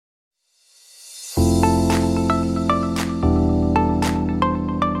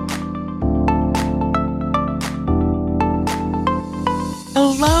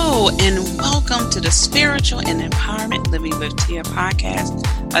Welcome to the Spiritual and Empowerment Living with Tia podcast,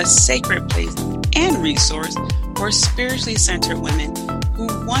 a sacred place and resource for spiritually centered women who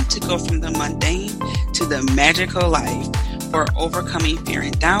want to go from the mundane to the magical life, for overcoming fear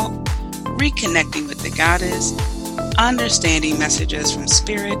and doubt, reconnecting with the goddess, understanding messages from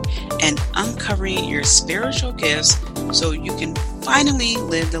spirit, and uncovering your spiritual gifts so you can finally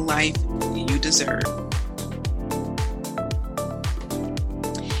live the life you deserve.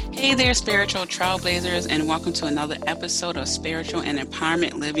 Hey there, spiritual trailblazers, and welcome to another episode of Spiritual and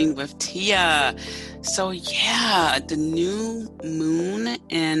Empowerment Living with Tia. So the new moon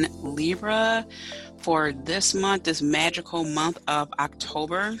in Libra for this month, this magical month of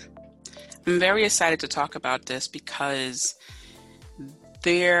October. I'm very excited to talk about this because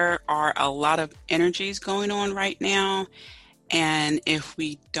there are a lot of energies going on right now. And if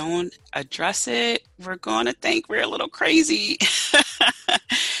we don't address it, we're going to think we're a little crazy.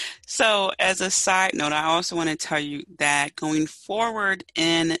 So as a side note, I also want to tell you that going forward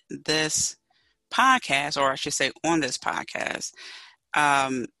in this podcast, or I should say on this podcast,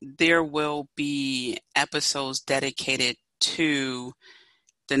 there will be episodes dedicated to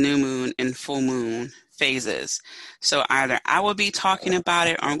the new moon and full moon phases. So either I will be talking about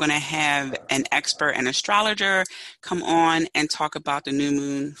it, or I'm going to have an expert, an astrologer, come on and talk about the new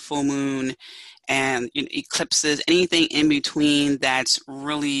moon, full moon, and eclipses, anything in between that's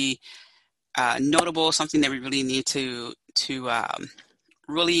really notable, something that we really need to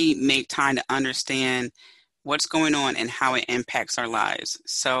really make time to understand what's going on and how it impacts our lives.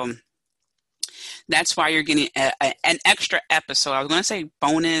 So that's why you're getting an extra episode. I was going to say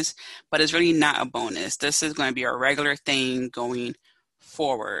bonus, but it's really not a bonus. This is going to be a regular thing going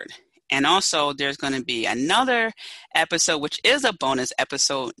forward. And also there's going to be another episode, which is a bonus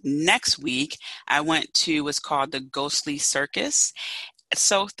episode next week. I went to what's called the Ghostly Circus.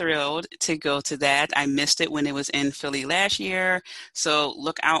 So thrilled to go to that. I missed it when it was in Philly last year. So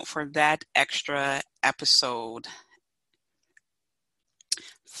look out for that extra episode.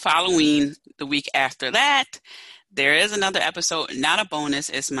 Following the week after that, there is another episode, not a bonus.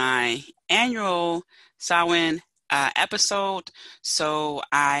 It's my annual Samhain episode. So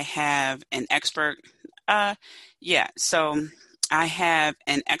I have an expert. So I have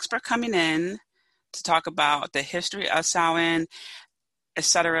an expert coming in to talk about the history of Samhain,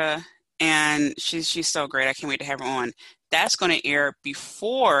 etc. And she's so great. I can't wait to have her on. That's going to air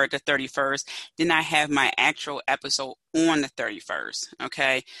before the 31st. Then I have my actual episode on the 31st.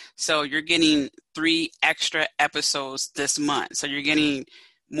 Okay. So you're getting 3 extra episodes this month. So you're getting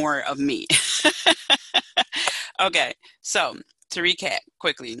more of me. Okay. So to recap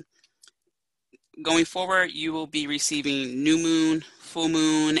quickly, going forward, you will be receiving new moon, full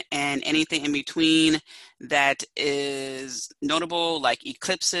moon, and anything in between that is notable, like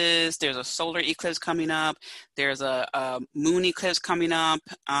eclipses. There's a solar eclipse coming up. There's a moon eclipse coming up.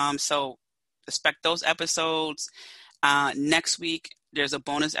 So expect those episodes. Next week, there's a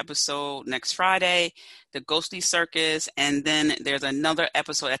bonus episode next Friday, the Ghostly Circus, and then there's another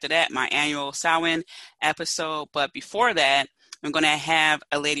episode after that, my annual Samhain episode. But before that, I'm going to have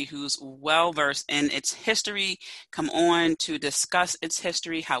a lady who's well-versed in its history come on to discuss its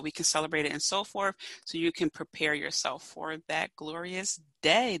history, how we can celebrate it, and so forth, so you can prepare yourself for that glorious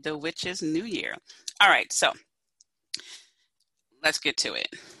day, the Witch's New Year. All right, so let's get to it.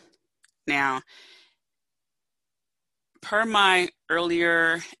 Now, per my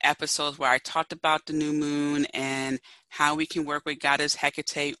earlier episodes where I talked about the new moon and how we can work with Goddess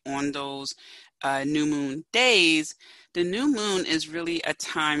Hecate on those new moon days, the new moon is really a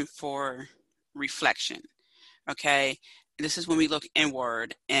time for reflection. Okay, this is when we look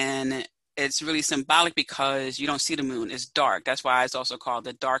inward, and it's really symbolic because you don't see the moon. It's dark. That's why it's also called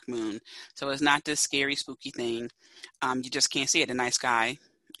the dark moon. So it's not this scary, spooky thing. You just can't see it in the night sky.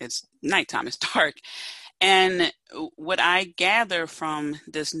 It's nighttime. It's dark. And what I gather from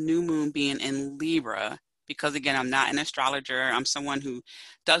this new moon being in Libra, because again, I'm not an astrologer, I'm someone who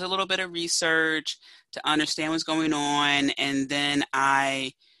does a little bit of research to understand what's going on, and then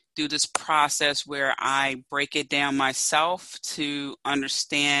I do this process where I break it down myself to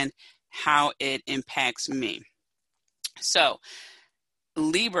understand how it impacts me. So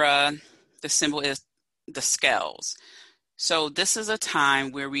Libra, the symbol is the scales. So this is a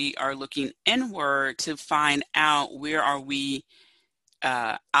time where we are looking inward to find out where are we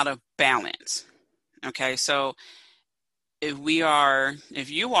out of balance. Okay, so if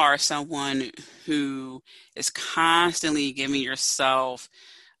you are someone who is constantly giving yourself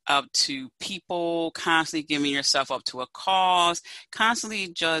up to people, constantly giving yourself up to a cause, constantly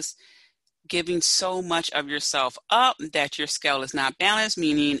just giving so much of yourself up that your scale is not balanced,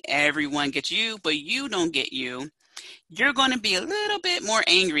 meaning everyone gets you, but you don't get you, you're going to be a little bit more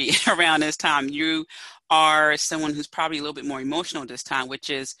angry around this time. You are someone who's probably a little bit more emotional this time, which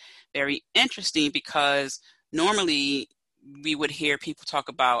is very interesting because normally we would hear people talk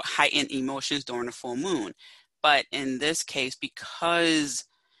about heightened emotions during the full moon. But in this case, because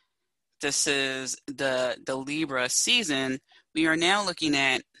this is the Libra season, we are now looking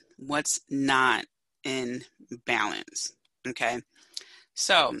at what's not in balance. Okay.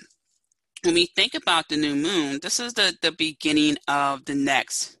 So when we think about the new moon, this is the beginning of the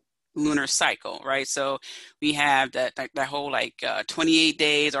next lunar cycle, right? So we have that whole 28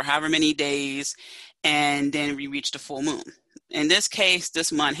 days or however many days, and then we reach the full moon. In this case,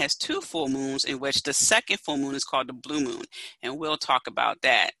 this month has two full moons, in which the second full moon is called the blue moon, and we'll talk about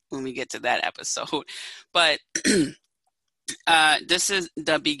that when we get to that episode. But this is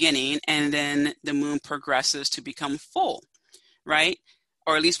the beginning, and then the moon progresses to become full, right?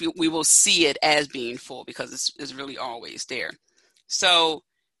 Or at least we will see it as being full because it's really always there. So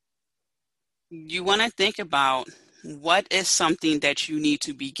you want to think about what is something that you need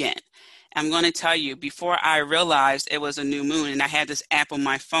to begin. I'm going to tell you, before I realized it was a new moon, and I had this app on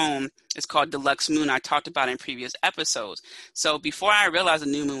my phone, it's called Deluxe Moon. I talked about it in previous episodes. So before I realized the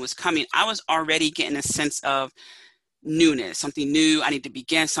new moon was coming, I was already getting a sense of newness, something new. I need to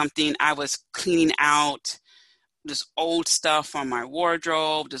begin something. I was cleaning out this old stuff from my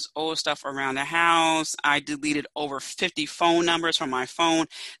wardrobe, this old stuff around the house. I deleted over 50 phone numbers from my phone.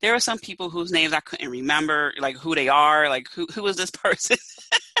 There are some people whose names I couldn't remember, like who they are, like who is this person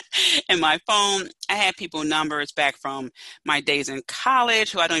in my phone. I had people numbers back from my days in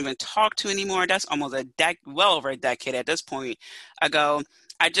college who I don't even talk to anymore. That's almost well over a decade at this point ago.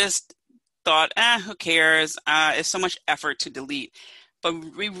 I just thought, who cares? It's so much effort to delete. But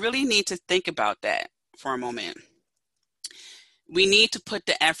we really need to think about that for a moment. We need to put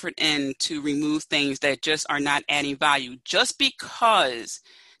the effort in to remove things that just are not adding value. Just because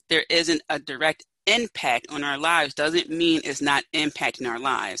there isn't a direct impact on our lives doesn't mean it's not impacting our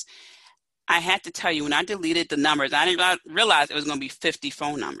lives. I had to tell you, when I deleted the numbers, I didn't realize it was going to be 50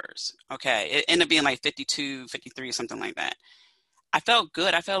 phone numbers. Okay. It ended up being like 52, 53, something like that. I felt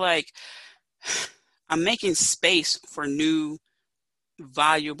good. I felt like I'm making space for new,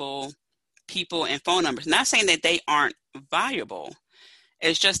 valuable people and phone numbers. Not saying that they aren't valuable.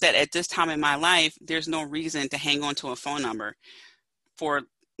 It's just that at this time in my life, there's no reason to hang on to a phone number for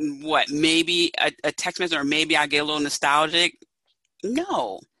what, maybe a text message, or maybe I get a little nostalgic.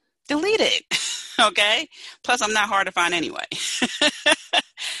 No, delete it. Okay. Plus, I'm not hard to find anyway.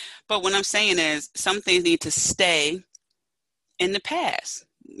 But what I'm saying is some things need to stay in the past.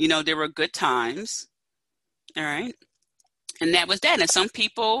 There were good times. All right. And that was that. And some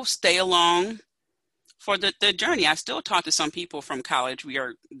people stay along for the journey. I still talk to some people from college. We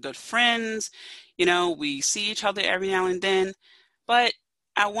are good friends. We see each other every now and then. But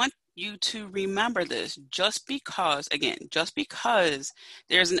I want you to remember this. Just because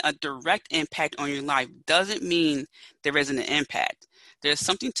there isn't a direct impact on your life doesn't mean there isn't an impact. There's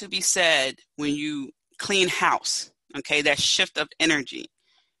something to be said when you clean house. Okay, that shift of energy.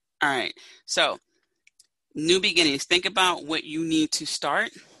 All right. So new beginnings. Think about what you need to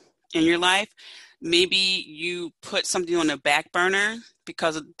start in your life. Maybe you put something on the back burner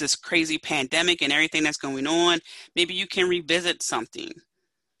because of this crazy pandemic and everything that's going on. Maybe you can revisit something.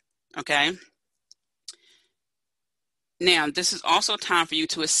 Okay. Now, this is also time for you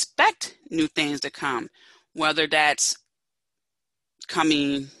to expect new things to come, whether that's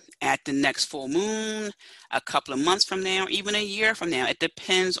coming at the next full moon, a couple of months from now, even a year from now. It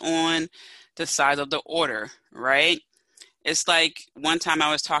depends on the size of the order, right? It's like one time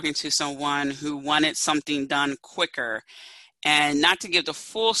I was talking to someone who wanted something done quicker, and not to give the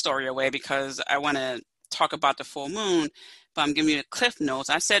full story away because I want to talk about the full moon, but I'm giving you the cliff notes.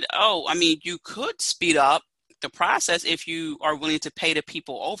 I said, you could speed up the process if you are willing to pay the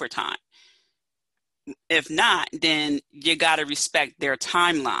people overtime. If not, then you got to respect their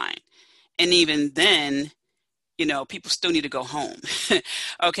timeline. And even then, people still need to go home.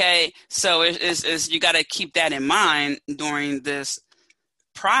 Okay. So it's you got to keep that in mind during this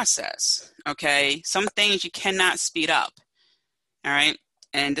process. Okay. Some things you cannot speed up. All right.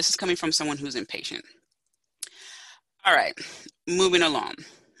 And this is coming from someone who's impatient. All right. Moving along.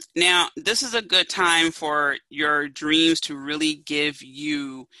 Now, this is a good time for your dreams to really give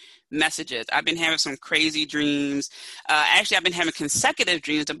you messages. I've been having some crazy dreams. Actually, I've been having consecutive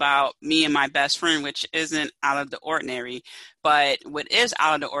dreams about me and my best friend, which isn't out of the ordinary. But what is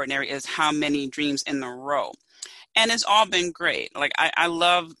out of the ordinary is how many dreams in a row. And it's all been great. Like I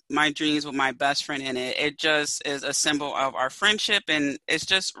love my dreams with my best friend in it. It just is a symbol of our friendship, and it's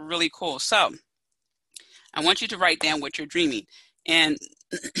just really cool. So I want you to write down what you're dreaming. And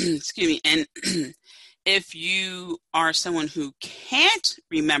excuse me, and if you are someone who can't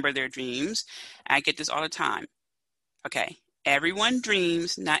remember their dreams, I get this all the time. Okay. Everyone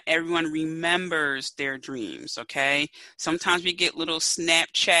dreams, not everyone remembers their dreams. Okay. Sometimes we get little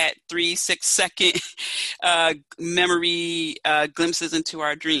Snapchat 3-6 second memory glimpses into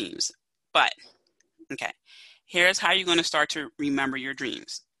our dreams. But, okay, here's how you're going to start to remember your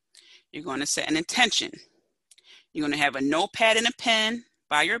dreams. You're going to set an intention. You're going to have a notepad and a pen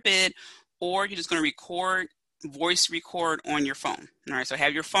by your bed, or you're just going to voice record on your phone. All right. So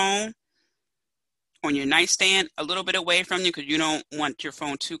have your phone on your nightstand a little bit away from you because you don't want your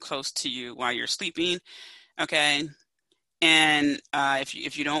phone too close to you while you're sleeping. Okay. And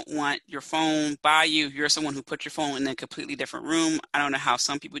if you don't want your phone by you, if you're someone who puts your phone in a completely different room, I don't know how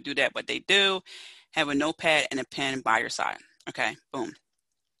some people do that, but they do. Have a notepad and a pen by your side. Okay, boom.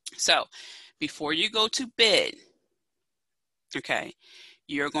 So before you go to bed, okay,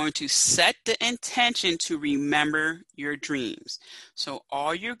 you're going to set the intention to remember your dreams. So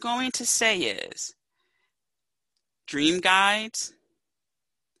all you're going to say is, dream guides,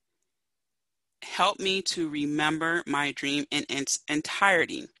 help me to remember my dream in its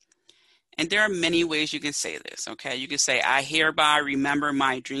entirety. And there are many ways you can say this, okay? You can say, I hereby remember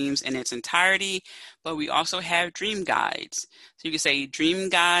my dreams in its entirety, but we also have dream guides. So you can say, dream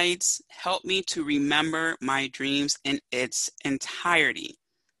guides, help me to remember my dreams in its entirety.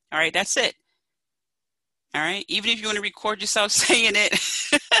 All right, that's it. All right, even if you want to record yourself saying it,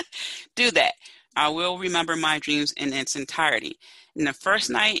 do that. I will remember my dreams in its entirety. And the first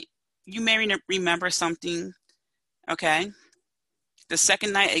night, you may remember something, okay? The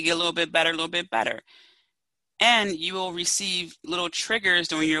second night, it get a little bit better. And you will receive little triggers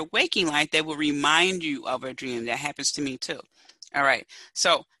during your waking life that will remind you of a dream. That happens to me too. All right.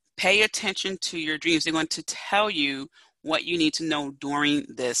 So pay attention to your dreams. They want to tell you what you need to know during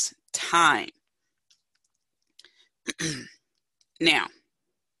this time. Now,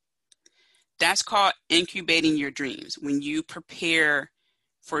 that's called incubating your dreams when you prepare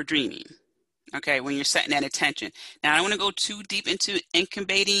for dreaming. Okay, when you're setting that intention. Now, I don't want to go too deep into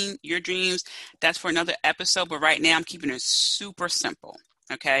incubating your dreams. That's for another episode, but right now I'm keeping it super simple.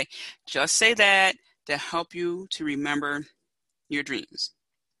 Okay, just say that to help you to remember your dreams.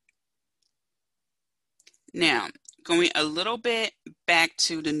 Now, going a little bit back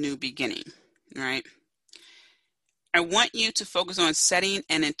to the new beginning, right? I want you to focus on setting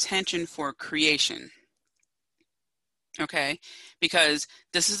an intention for creation. Okay, because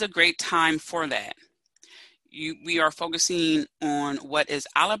this is a great time for that. We are focusing on what is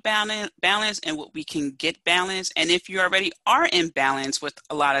out of balance and what we can get balanced. And if you already are in balance with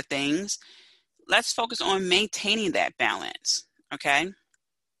a lot of things, let's focus on maintaining that balance. Okay.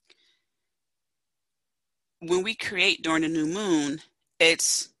 When we create during the new moon,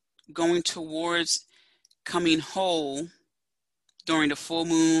 it's going towards coming whole during the full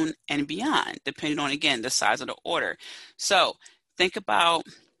moon and beyond, depending on, again, the size of the order. So think about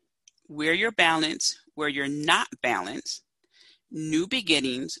where you're balanced, where you're not balanced, new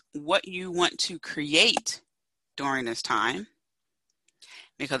beginnings, what you want to create during this time.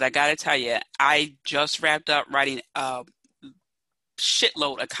 Because I got to tell you, I just wrapped up writing a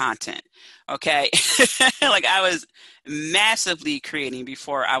shitload of content. Okay. Like I was massively creating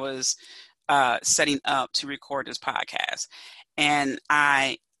before I was setting up to record this podcast. And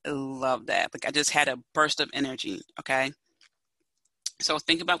I love that. Like I just had a burst of energy. Okay. So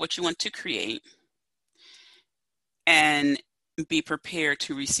think about what you want to create and be prepared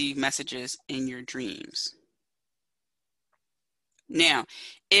to receive messages in your dreams. Now,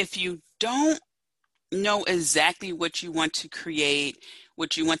 if you don't know exactly what you want to create,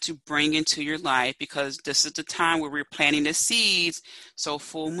 what you want to bring into your life, because this is the time where we're planting the seeds. So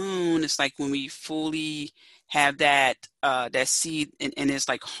full moon is like when we fully have that seed and it's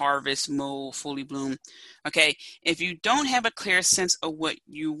like harvest mode, fully bloom. Okay, if you don't have a clear sense of what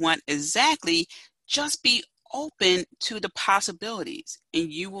you want exactly, just be open to the possibilities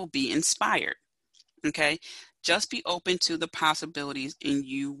and you will be inspired. Okay, just be open to the possibilities and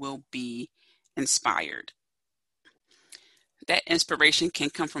you will be inspired. That inspiration can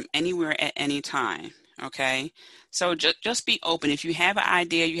come from anywhere at any time. Okay, so just be open. If you have an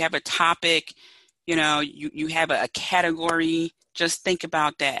idea, you have a topic, you have a category, just think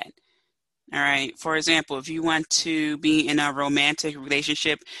about that. All right. For example, if you want to be in a romantic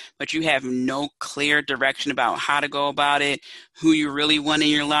relationship, but you have no clear direction about how to go about it, who you really want in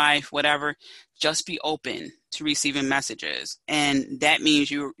your life, whatever, just be open. to receiving messages. And that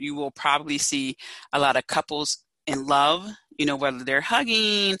means you will probably see a lot of couples in love, whether they're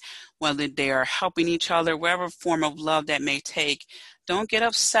hugging, whether they are helping each other, whatever form of love that may take. Don't get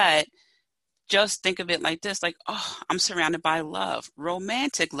upset. Just think of it like this, like, oh, I'm surrounded by love,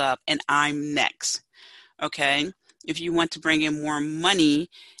 romantic love, and I'm next. Okay? If you want to bring in more money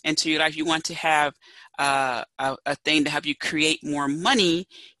into your life, you want to have a thing to help you create more money,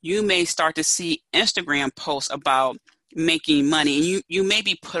 you may start to see Instagram posts about making money. And you may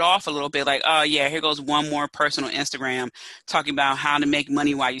be put off a little bit, like, oh yeah, here goes one more person on Instagram talking about how to make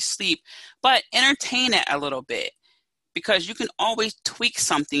money while you sleep. But entertain it a little bit, because you can always tweak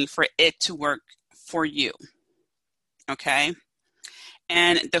something for it to work for you. Okay?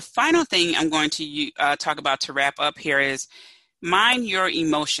 And the final thing I'm going to talk about to wrap up here is mind your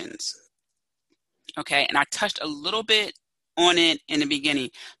emotions. Okay? And I touched a little bit on it in the beginning,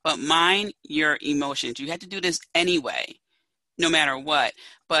 but mind your emotions. You have to do this anyway, no matter what.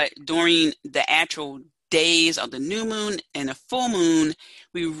 But during the actual days of the new moon and the full moon,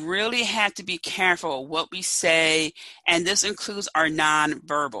 we really have to be careful what we say, and this includes our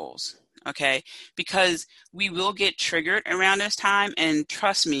nonverbals, okay? Because we will get triggered around this time, and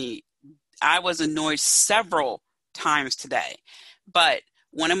trust me, I was annoyed several times today. But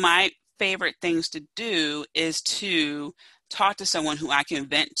one of my favorite things to do is to talk to someone who I can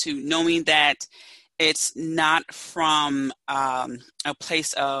vent to, knowing that it's not from a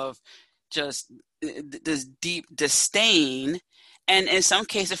place of just this deep disdain. And in some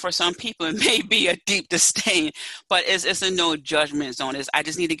cases, for some people, it may be a deep disdain, but it's a no judgment zone. I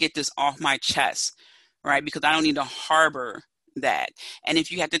just need to get this off my chest, right? Because I don't need to harbor that. And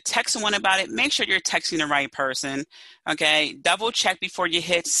if you have to text someone about it, make sure you're texting the right person, okay? Double check before you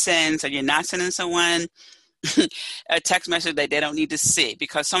hit send, so you're not sending someone a text message that they don't need to see,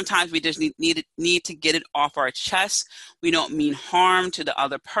 because sometimes we just need to get it off our chest. We don't mean harm to the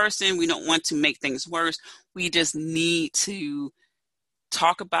other person. We don't want to make things worse. We just need to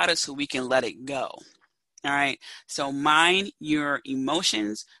talk about it so we can let it go. All right. So mind your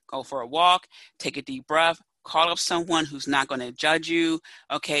emotions, go for a walk, take a deep breath, call up someone who's not going to judge you.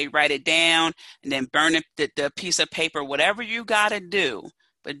 Okay. Write it down and then burn the piece of paper, whatever you got to do.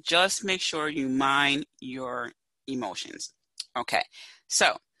 But just make sure you mind your emotions. Okay,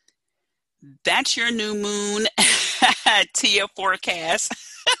 so that's your new moon Tia forecast.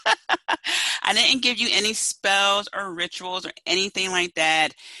 I didn't give you any spells or rituals or anything like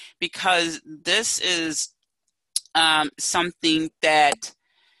that, because this is something that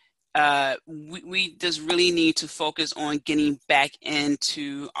we just really need to focus on getting back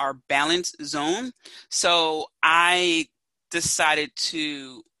into our balance zone. So I decided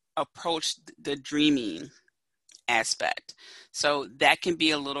to approach the dreaming aspect. So that can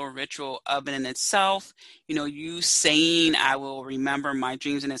be a little ritual of it in itself. You saying, I will remember my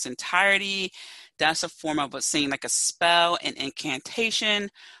dreams in its entirety. That's a form of saying like a spell, an incantation.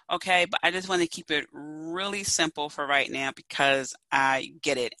 Okay. But I just want to keep it really simple for right now, because I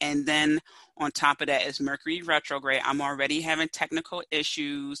get it. And then on top of that is Mercury retrograde. I'm already having technical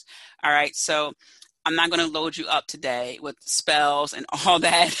issues. All right. So I'm not going to load you up today with spells and all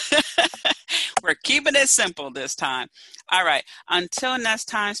that. We're keeping it simple this time. All right. Until next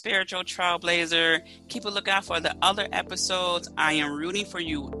time, Spiritual Trailblazer, keep a lookout for the other episodes. I am rooting for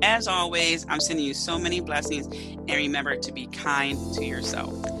you as always. I'm sending you so many blessings. And remember to be kind to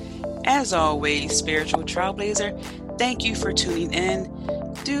yourself. As always, Spiritual Trailblazer, thank you for tuning in.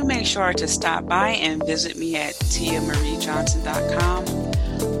 Do make sure to stop by and visit me at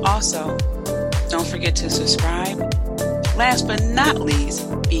tiamariejohnson.com. Also, don't forget to subscribe. Last but not least,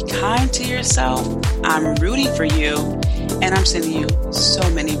 be kind to yourself. I'm rooting for you, and I'm sending you so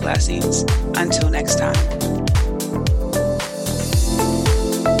many blessings. Until next time.